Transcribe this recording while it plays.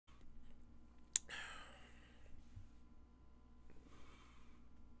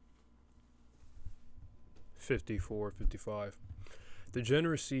54, 55.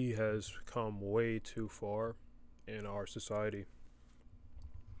 Degeneracy has come way too far in our society.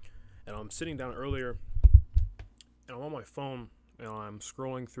 And I'm sitting down earlier and I'm on my phone and I'm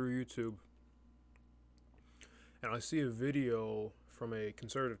scrolling through YouTube and I see a video from a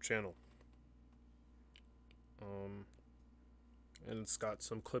conservative channel. And it's got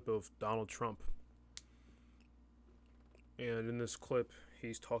some clip of Donald Trump. And in this clip,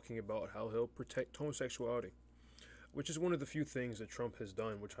 he's talking about how he'll protect homosexuality, which is one of the few things that Trump has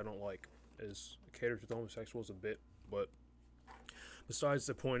done, which I don't like, is cater to the homosexuals a bit. But besides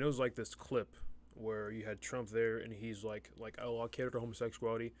the point, it was like this clip where you had Trump there, and he's like, oh, I'll cater to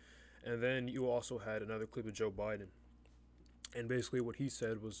homosexuality, and then you also had another clip of Joe Biden, and basically what he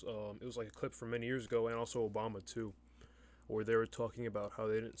said was, it was like a clip from many years ago, and also Obama too, where they were talking about how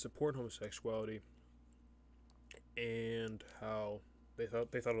they didn't support homosexuality, and how they thought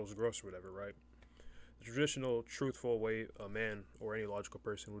it was gross or whatever, right? The traditional, truthful way a man or any logical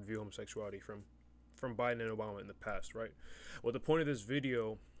person would view homosexuality from Biden and Obama in the past, right? Well, the point of this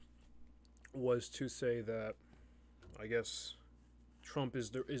video was to say that, I guess, Trump is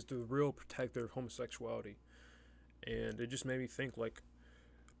the real protector of homosexuality, and it just made me think, like,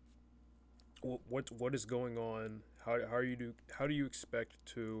 what is going on? How do you expect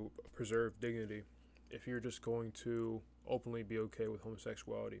to preserve dignity if you're just going to openly be okay with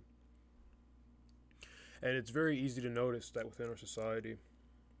homosexuality? And it's very easy to notice that within our society,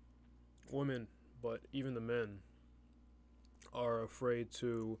 women, but even the men, are afraid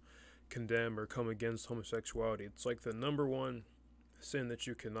to condemn or come against homosexuality. It's like the number one sin that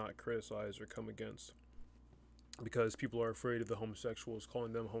you cannot criticize or come against, because people are afraid of the homosexuals,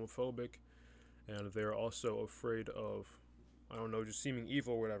 calling them homophobic, and they're also afraid of, I don't know, just seeming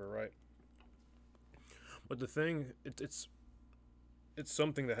evil or whatever, right? But the thing, it's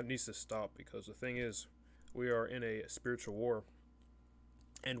something that needs to stop, because the thing is, we are in a spiritual war,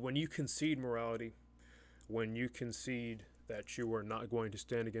 and when you concede morality, when you concede that you are not going to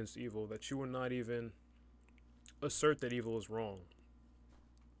stand against evil, that you will not even assert that evil is wrong,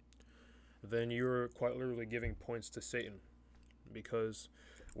 then you're quite literally giving points to Satan, because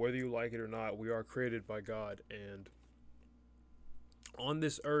whether you like it or not, we are created by God, and on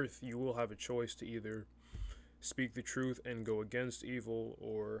this earth you will have a choice to either speak the truth and go against evil,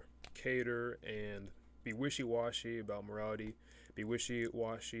 or cater and be wishy-washy about morality, be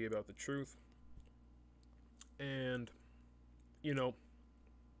wishy-washy about the truth. And you know,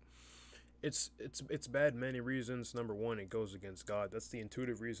 it's bad many reasons. Number one, it goes against God. That's the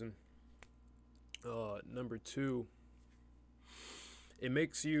intuitive reason. Number two, it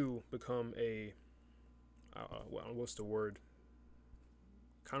makes you become a what's the word?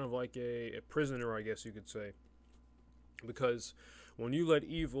 Kind of like a prisoner, I guess you could say. Because when you let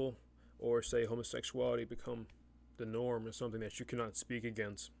evil, or say homosexuality, become the norm or something that you cannot speak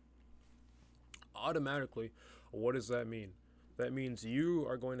against, automatically, what does that mean? That means you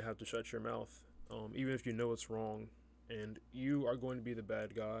are going to have to shut your mouth, even if you know it's wrong, and you are going to be the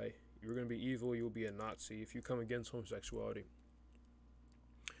bad guy. You're going to be evil. You'll be a Nazi if you come against homosexuality.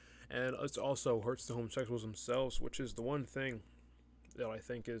 And it also hurts the homosexuals themselves, which is the one thing that I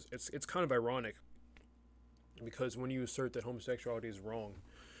think is, it's kind of ironic, because when you assert that homosexuality is wrong,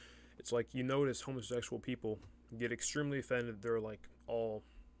 it's like you notice homosexual people get extremely offended. They're like all,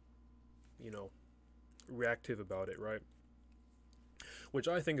 reactive about it, right? Which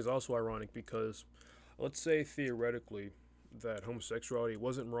I think is also ironic, because let's say theoretically that homosexuality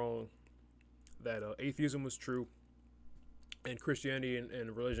wasn't wrong, that atheism was true, and Christianity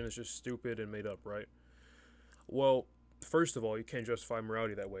and religion is just stupid and made up, right? Well, first of all, you can't justify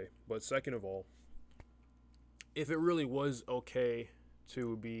morality that way. But second of all, if it really was okay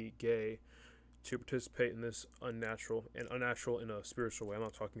to be gay, to participate in this unnatural in a spiritual way, I'm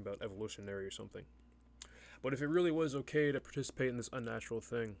not talking about evolutionary or something, but if it really was okay to participate in this unnatural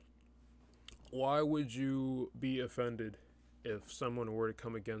thing, why would you be offended if someone were to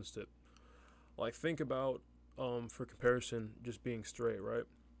come against it? Like, think about, for comparison, just being straight, right?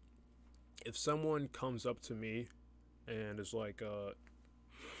 If someone comes up to me and is like,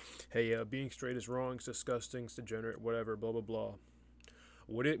 hey, being straight is wrong, it's disgusting, it's degenerate, whatever, blah, blah, blah,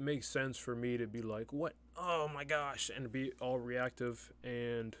 would it make sense for me to be like, what? Oh my gosh, and be all reactive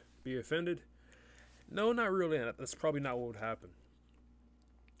and be offended? No, not really. That's probably not what would happen.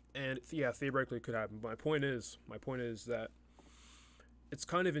 And yeah, theoretically it could happen. But my point is that it's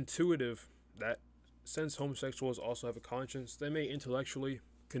kind of intuitive that since homosexuals also have a conscience, they may intellectually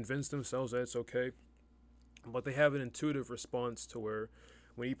convince themselves that it's okay, but they have an intuitive response to where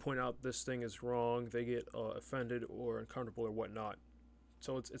when you point out this thing is wrong, they get offended or uncomfortable or whatnot.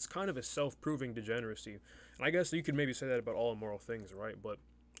 So it's kind of a self-proving degeneracy, and I guess you could maybe say that about all immoral things, right? But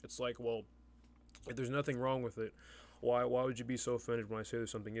it's like, well, if there's nothing wrong with it, why would you be so offended when I say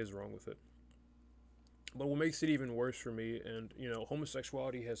there's something is wrong with it? But what makes it even worse for me, and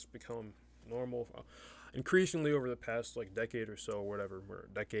homosexuality has become normal increasingly over the past like decade or so, or whatever, or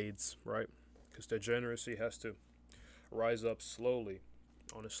decades, right? Because degeneracy has to rise up slowly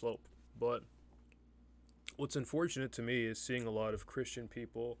on a slope. But what's unfortunate to me is seeing a lot of Christian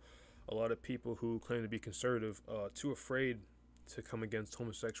people, a lot of people who claim to be conservative, too afraid to come against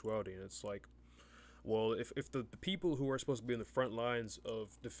homosexuality. And it's like, well, if the people who are supposed to be in the front lines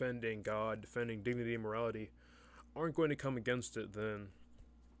of defending God, defending dignity and morality, aren't going to come against it, then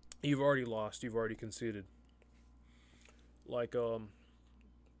you've already lost, you've already conceded. Like,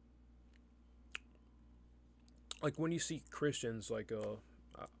 like when you see Christians, like,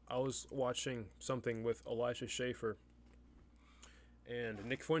 I was watching something with Elijah Schaefer, and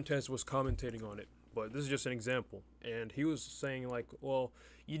Nick Fuentes was commentating on it. But this is just an example, and he was saying like, well,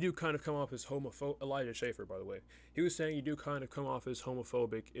 you do kind of come off as homophobic. Elijah Schaefer, by the way, he was saying you do kind of come off as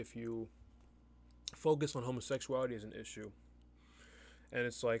homophobic if you focus on homosexuality as an issue. And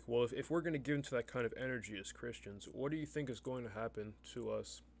it's like, well, if we're going to give into that kind of energy as Christians, what do you think is going to happen to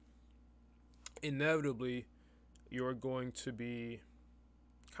us? Inevitably, you're going to be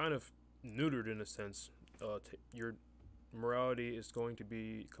kind of neutered in a sense. Your morality is going to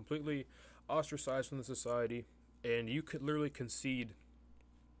be completely ostracized from the society, and you could literally concede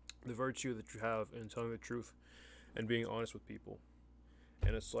the virtue that you have in telling the truth and being honest with people.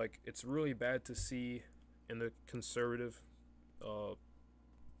 And it's like, it's really bad to see in the conservative,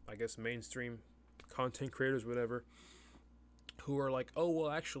 I guess, mainstream content creators, whatever, who are like, oh, well,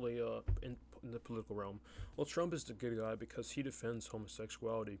 actually, in the political realm, well, Trump is the good guy because he defends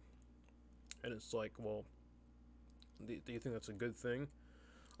homosexuality. And it's like, well, do you think that's a good thing?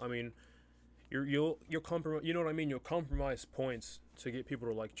 I mean, you'll compromise. You know what I mean? You'll compromise points to get people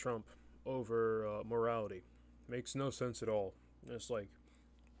to like Trump over morality. Makes no sense at all. And it's like,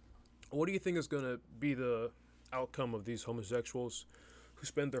 what do you think is gonna be the outcome of these homosexuals who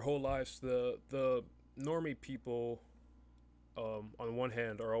spend their whole lives? The normie people, on one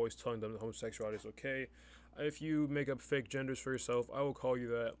hand, are always telling them that homosexuality is okay. If you make up fake genders for yourself, I will call you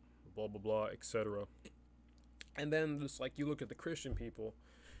that. Blah blah blah, etc. And then it's like you look at the Christian people,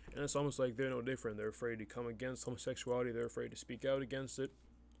 and it's almost like they're no different. They're afraid to come against homosexuality. They're afraid to speak out against it.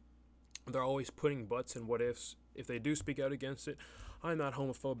 They're always putting buts and what ifs. If they do speak out against it, I'm not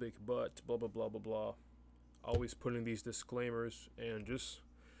homophobic, but blah blah blah blah blah. Always putting these disclaimers and just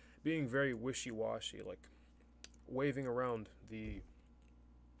being very wishy-washy, like waving around the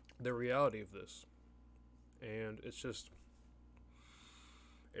reality of this. And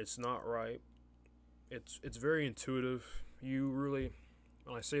it's not right. It's very intuitive. You really,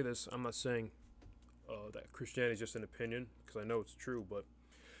 when I say this, I'm not saying that Christianity is just an opinion, because I know it's true, but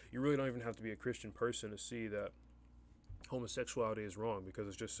you really don't even have to be a Christian person to see that homosexuality is wrong, because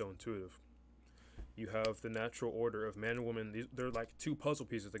it's just so intuitive. You have the natural order of man and woman. They're like two puzzle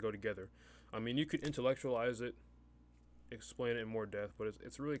pieces that go together. I mean, you could intellectualize it, explain it in more depth, but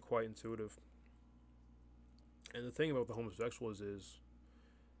it's really quite intuitive. And the thing about the homosexuals is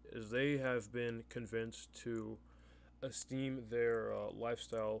they have been convinced to esteem their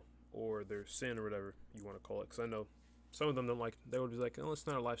lifestyle, or their sin, or whatever you want to call it. Because I know some of them don't like. They would be like, "Oh, it's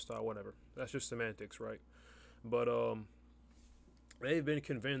not a lifestyle, whatever." That's just semantics, right? But they've been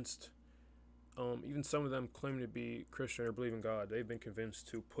convinced. Even some of them claim to be Christian or believe in God. They've been convinced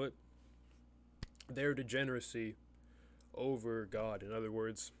to put their degeneracy over God. In other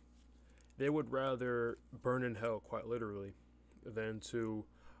words, they would rather burn in hell, quite literally, than to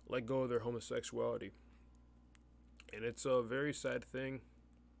let go of their homosexuality. And it's a very sad thing.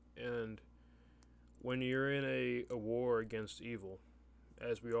 And when you're in a war against evil,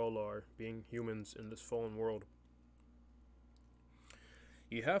 as we all are, being humans in this fallen world,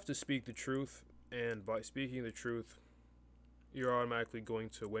 you have to speak the truth. And by speaking the truth, you're automatically going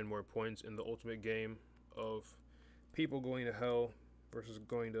to win more points in the ultimate game of people going to hell versus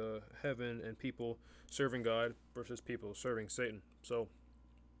going to heaven, and people serving God versus people serving Satan. So,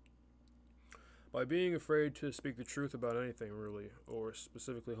 by being afraid to speak the truth about anything, really, or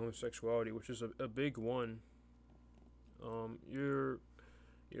specifically homosexuality, which is a big one, you're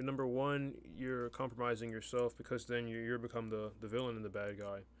number one, you're compromising yourself, because then you're become the villain and the bad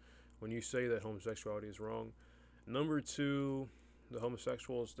guy when you say that homosexuality is wrong. Number two, the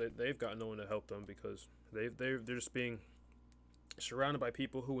homosexuals, they've got no one to help them, because they're just being surrounded by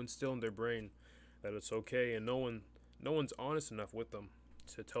people who instill in their brain that it's okay, and no one's honest enough with them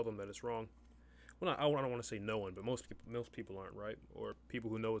to tell them that it's wrong. well, not, I don't want to say no one, but most people aren't, right? Or people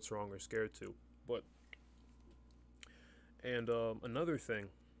who know it's wrong are scared to. But and another thing,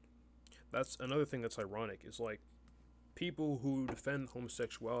 that's another thing that's ironic is like people who defend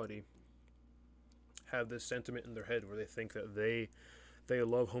homosexuality have this sentiment in their head where they think that they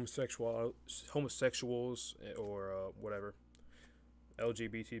love homosexuals or whatever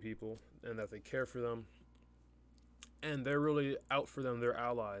LGBT people, and that they care for them, and they're really out for them. They're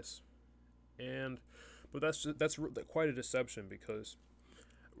allies, and but that's quite a deception because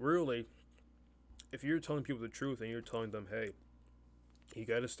really, if you're telling people the truth and you're telling them, hey, you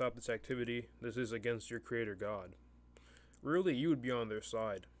got to stop this activity. This is against your creator God. Really, you would be on their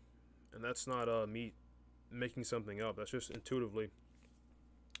side, and that's not me making something up. That's just intuitively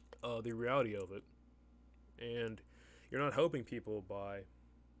the reality of it. And you're not helping people by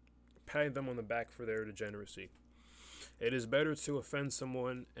patting them on the back for their degeneracy. It is better to offend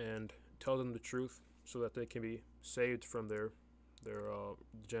someone and tell them the truth so that they can be saved from their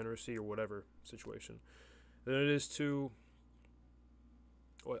degeneracy or whatever situation than it is to.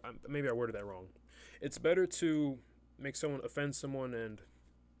 Well, maybe I worded that wrong. It's better to make someone offend someone and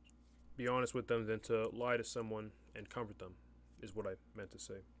be honest with them than to lie to someone and comfort them, is what I meant to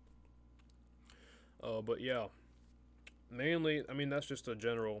say. But yeah, mainly, I mean, that's just a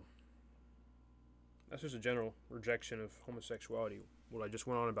general rejection of homosexuality. What I just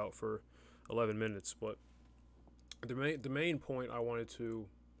went on about for 11 minutes, but the main point I wanted to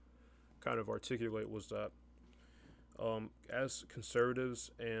kind of articulate was that as conservatives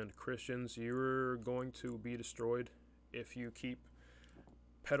and Christians, you're going to be destroyed if you keep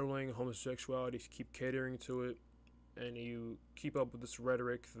peddling homosexuality, if you keep catering to it, and you keep up with this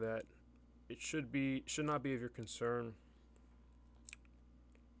rhetoric that it should not be of your concern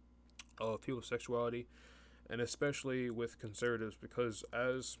of people's sexuality, and especially with conservatives, because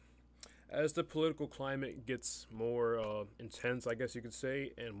as the political climate gets more intense, I guess you could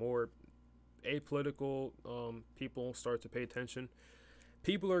say, and more apolitical people start to pay attention,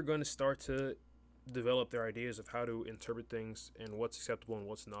 people are going to start to develop their ideas of how to interpret things and what's acceptable and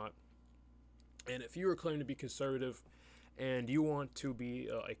what's not. And if you are claiming to be conservative and you want to be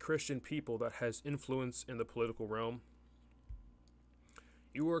a Christian people that has influence in the political realm,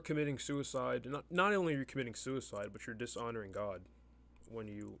 you are committing suicide. Not only are you committing suicide, but you're dishonoring God when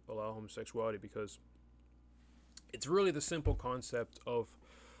you allow homosexuality, because it's really the simple concept of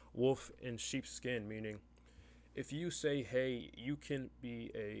wolf in sheep's skin, meaning if you say, hey, you can be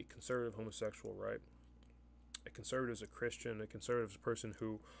a conservative homosexual, right? A conservative is a Christian. A conservative is a person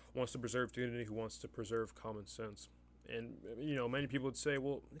who wants to preserve dignity, who wants to preserve common sense. And, many people would say,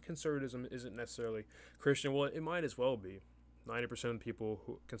 well, conservatism isn't necessarily Christian. Well, it might as well be. 90% of the people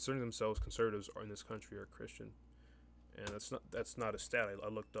who consider themselves conservatives in this country are Christian. And that's not a stat I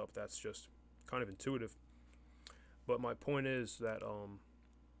looked up. That's just kind of intuitive. But my point is that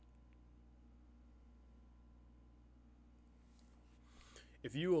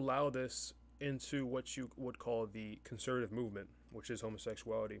if you allow this into what you would call the conservative movement, which is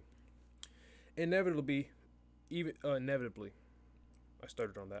homosexuality, inevitably, I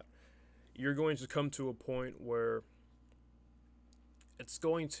started on that, you're going to come to a point where it's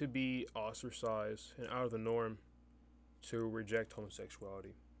going to be ostracized and out of the norm to reject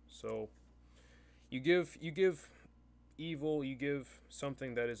homosexuality. So you give evil, you give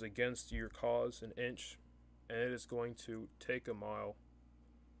something that is against your cause an inch, and it is going to take a mile.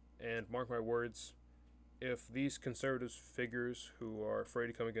 And mark my words, if these conservative figures who are afraid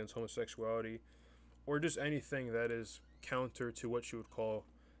to come against homosexuality, or just anything that is counter to what you would call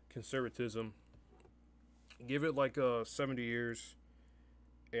conservatism, give it like 70 years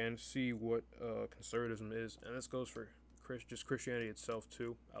and see what conservatism is. And this goes for just Christianity itself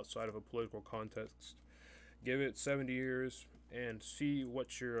too, outside of a political context. Give it 70 years and see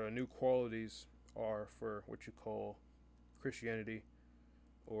what your new qualities are for what you call Christianity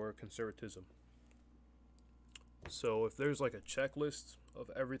or conservatism. So if there's like a checklist of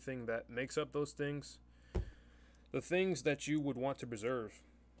everything that makes up those things, the things that you would want to preserve,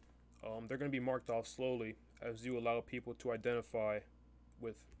 they're going to be marked off slowly as you allow people to identify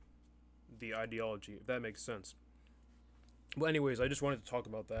with the ideology, if that makes sense. But anyways, I just wanted to talk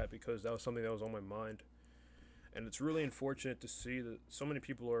about that because that was something that was on my mind. And it's really unfortunate to see that so many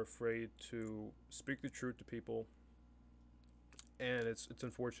people are afraid to speak the truth to people. And it's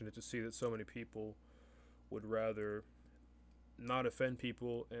unfortunate to see that so many people would rather not offend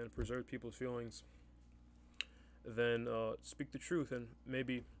people and preserve people's feelings than speak the truth and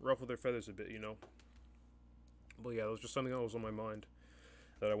maybe ruffle their feathers a bit, But yeah, it was just something that was on my mind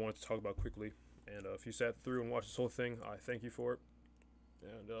that I wanted to talk about quickly. And if you sat through and watched this whole thing, I thank you for it.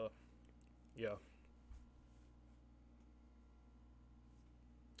 And yeah.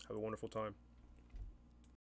 Have a wonderful time.